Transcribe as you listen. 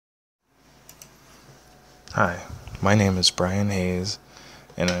Hi, my name is Brian Hayes,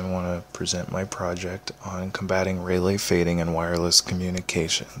 and I want to present my project on combating Rayleigh fading in wireless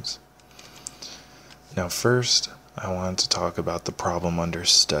communications. Now first, I want to talk about the problem under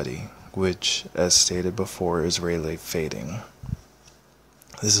study, which, as stated before, is Rayleigh fading.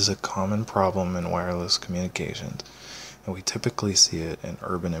 This is a common problem in wireless communications, and we typically see it in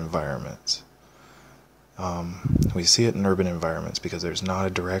urban environments. We see it in urban environments because there's not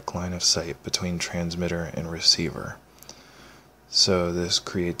a direct line of sight between transmitter and receiver. So this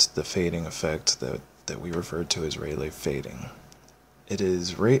creates the fading effect that we refer to as Rayleigh fading. It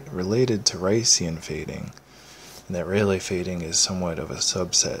is related to Rayleigh fading, and that Rayleigh fading is somewhat of a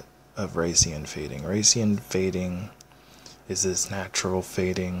subset of Rayleigh fading. Rayleigh fading is this natural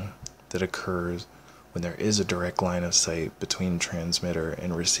fading that occurs when there is a direct line of sight between transmitter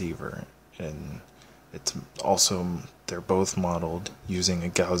and receiver, and they're both modeled using a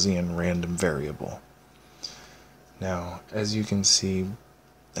Gaussian random variable. Now, as you can see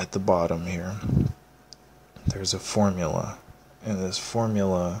at the bottom here, there's a formula, and this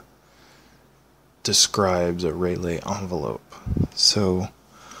formula describes a Rayleigh envelope. So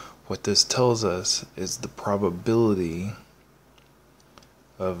what this tells us is the probability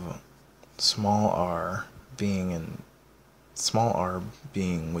of small r being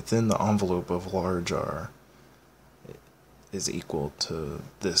within the envelope of large R is equal to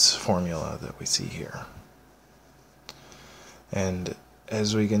this formula that we see here. And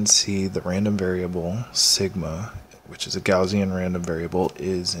as we can see, the random variable sigma, which is a Gaussian random variable,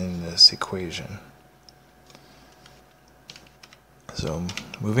 is in this equation. So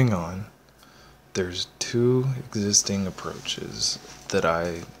moving on, there's two existing approaches that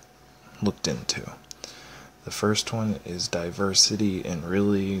I looked into. The first one is diversity, and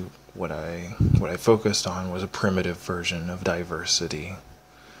really what I focused on was a primitive version of diversity.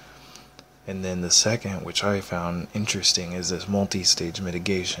 And then the second, which I found interesting, is this multi-stage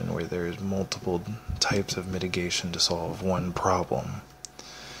mitigation, where there's multiple types of mitigation to solve one problem.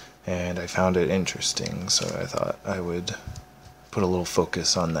 And I found it interesting, so I thought I would put a little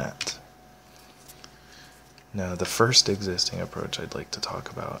focus on that. Now, the first existing approach I'd like to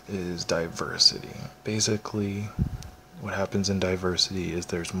talk about is diversity. Basically, what happens in diversity is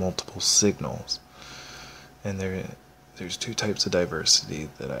there's multiple signals, and there's two types of diversity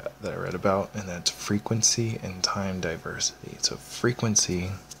that I read about, and that's frequency and time diversity. So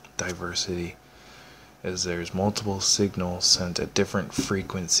frequency diversity is there's multiple signals sent at different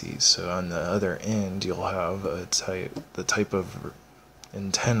frequencies. So on the other end, you'll have the type of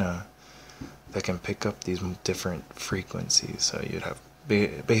antenna that can pick up these different frequencies. So you'd have,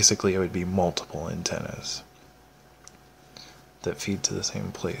 basically it would be multiple antennas that feed to the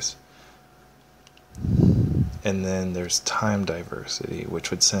same place. And then there's time diversity,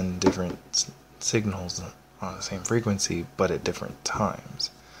 which would send different signals on the same frequency, but at different times.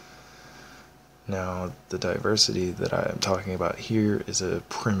 Now, the diversity that I'm talking about here is a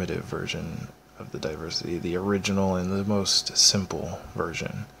primitive version of the diversity, the original and the most simple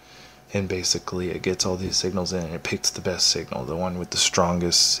version. And basically it gets all these signals in and it picks the best signal, the one with the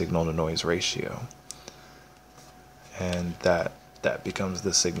strongest signal to noise ratio. And that becomes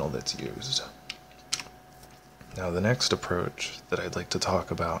the signal that's used. Now, the next approach that I'd like to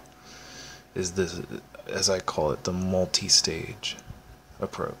talk about is this, as I call it, the multi-stage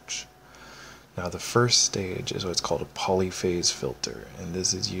approach. Now, the first stage is what's called a polyphase filter, and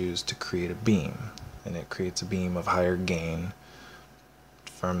this is used to create a beam, and it creates a beam of higher gain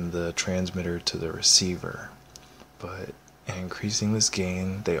from the transmitter to the receiver. But in increasing this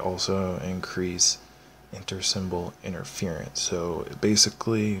gain, they also increase intersymbol interference. So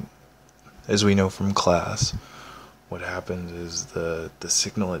basically, as we know from class, what happens is the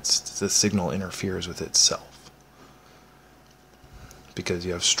signal interferes with itself, because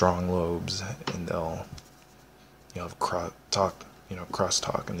you have strong lobes, and you'll have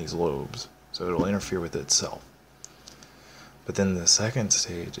crosstalk in these lobes, so it'll interfere with itself. But then the second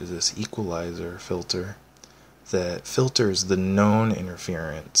stage is this equalizer filter that filters the known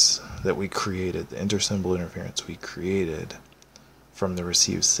interference that we created, the intersymbol interference we created from the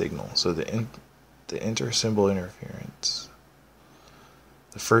received signal. So the intersymbol interference,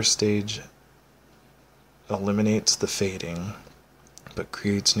 the first stage eliminates the fading but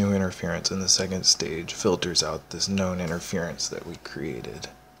creates new interference, and the second stage filters out this known interference that we created.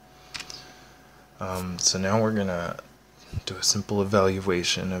 So now we're gonna do a simple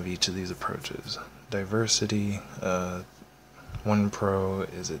evaluation of each of these approaches. Diversity, one pro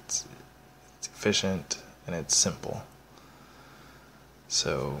is it's efficient and it's simple.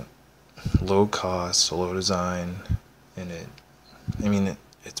 So low cost, low design, and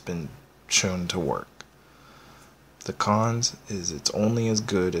it's been shown to work. The cons is it's only as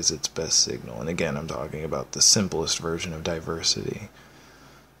good as its best signal. And again, I'm talking about the simplest version of diversity.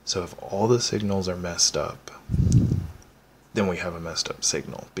 So if all the signals are messed up, then we have a messed up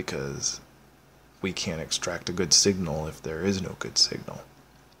signal, because we can't extract a good signal if there is no good signal.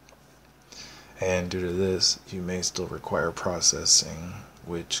 And due to this, you may still require processing,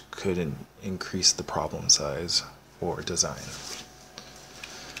 which could increase the problem size or design.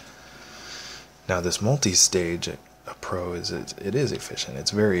 Now this multi-stage approach it is efficient.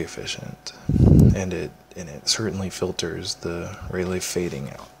 It's very efficient, and it certainly filters the Rayleigh fading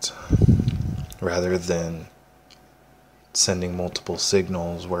out, rather than sending multiple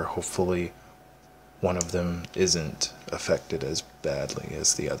signals where hopefully one of them isn't affected as badly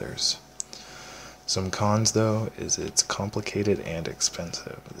as the others. Some cons, though, is it's complicated and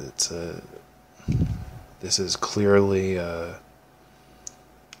expensive. This is clearly a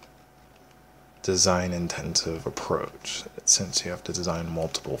design-intensive approach, since you have to design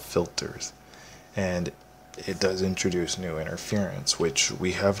multiple filters, and it does introduce new interference, which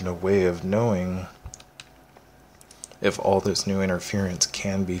we have no way of knowing if all this new interference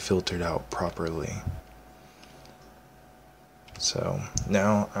can be filtered out properly. So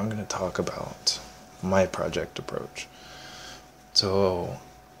now I'm going to talk about my project approach. So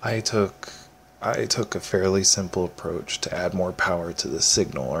I took a fairly simple approach to add more power to the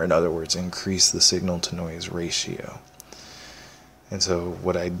signal, or in other words, increase the signal to noise ratio. And so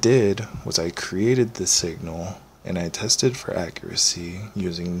what I did was I created the signal and I tested for accuracy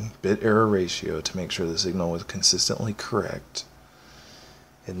using bit error ratio to make sure the signal was consistently correct.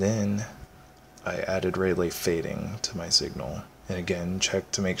 And then I added Rayleigh fading to my signal, and again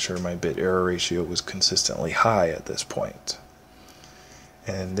checked to make sure my bit error ratio was consistently high at this point.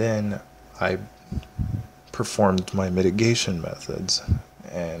 And then I performed my mitigation methods,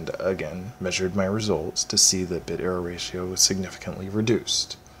 and again measured my results to see that bit error ratio was significantly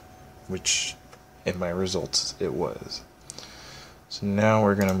reduced, which in my results it was. So now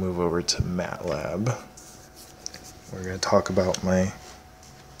we're going to move over to MATLAB. We're going to talk about my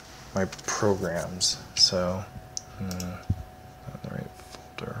programs. So not the right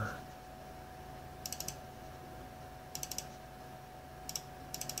folder.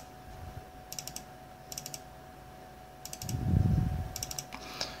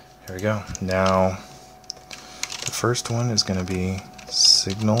 Here we go. Now the first one is going to be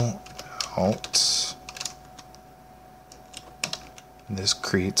signal out. This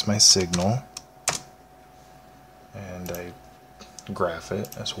creates my signal, and I graph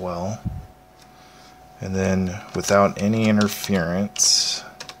it as well. And then without any interference,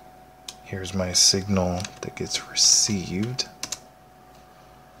 here's my signal that gets received.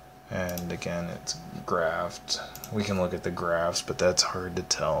 And again, it's graphed. We can look at the graphs, but that's hard to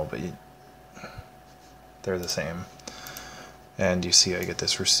tell, but they're the same. And you see I get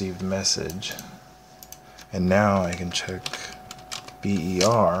this received message. And now I can check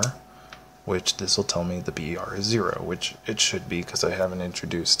BER, which this will tell me the BER is 0, which it should be because I haven't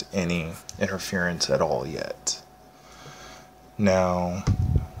introduced any interference at all yet. Now,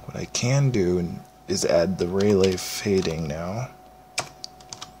 what I can do is add the Rayleigh fading now,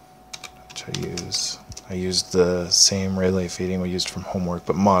 which I used the same Rayleigh fading we used from homework,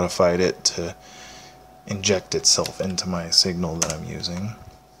 but modified it to inject itself into my signal that I'm using.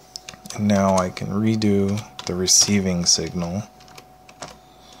 And now I can redo the receiving signal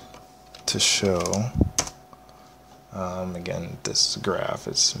to show, again, this graph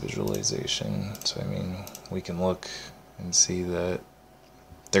is visualization, so I mean, we can look and see that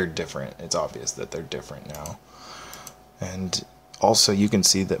they're different. It's obvious that they're different now. And also you can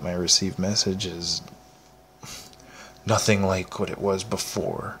see that my received message is nothing like what it was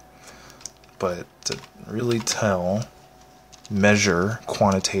before. But to really measure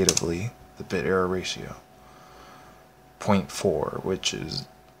quantitatively the bit error ratio, 0.4, which is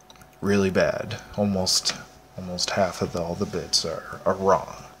really bad. Almost half of all the bits are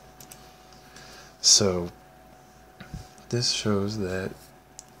wrong. So this shows that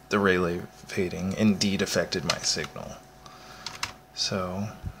the Rayleigh fading indeed affected my signal. So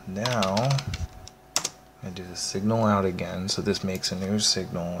now I do the signal out again, so this makes a new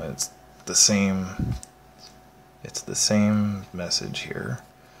signal. It's the same message here.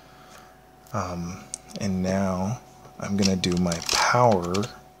 And now I'm gonna do my power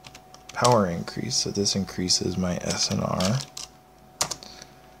increase, so this increases my SNR,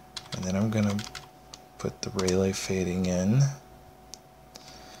 and then I'm gonna put the Rayleigh fading in,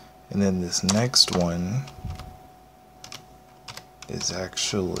 and then this next one is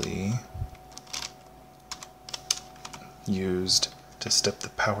actually used to step the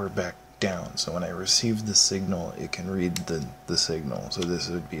power back down. So when I receive the signal, it can read the signal. So this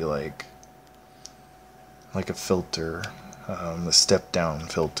would be like a filter, a step down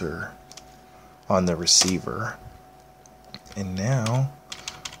filter on the receiver. And now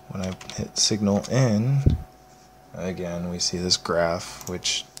when I hit signal in, again we see this graph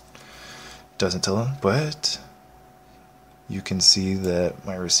which doesn't tell them, but you can see that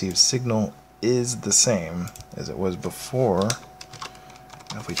my received signal is the same as it was before.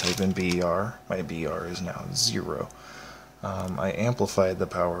 If we type in BR, my BR is now 0. I amplified the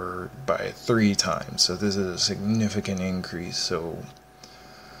power by 3 times, so this is a significant increase. So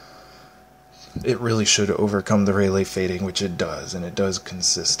it really should overcome the Rayleigh fading, which it does, and it does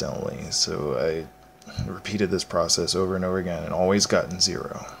consistently. So I repeated this process over and over again and always gotten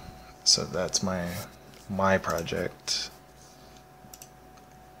 0. So that's my project.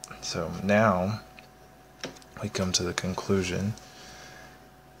 So now we come to the conclusion.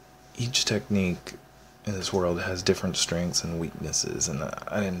 Each technique in this world has different strengths and weaknesses, and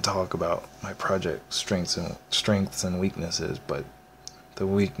I didn't talk about my project strengths and weaknesses, but the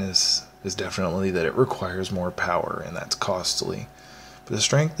weakness is definitely that it requires more power, and that's costly. But the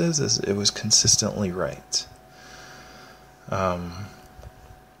strength is it was consistently right.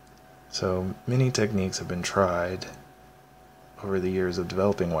 So many techniques have been tried over the years of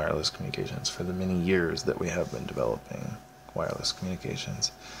developing wireless communications, for the many years that we have been developing wireless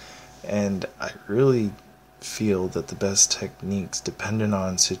communications. And I really feel that the best techniques, dependent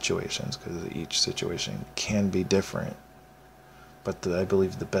on situations, because each situation can be different, but I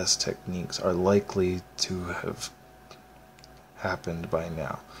believe the best techniques are likely to have happened by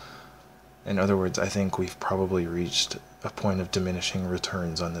now. In other words, I think we've probably reached a point of diminishing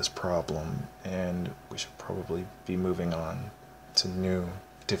returns on this problem, and we should probably be moving on to new,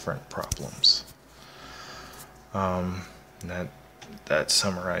 different problems. That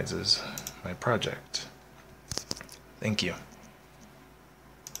summarizes my project. Thank you.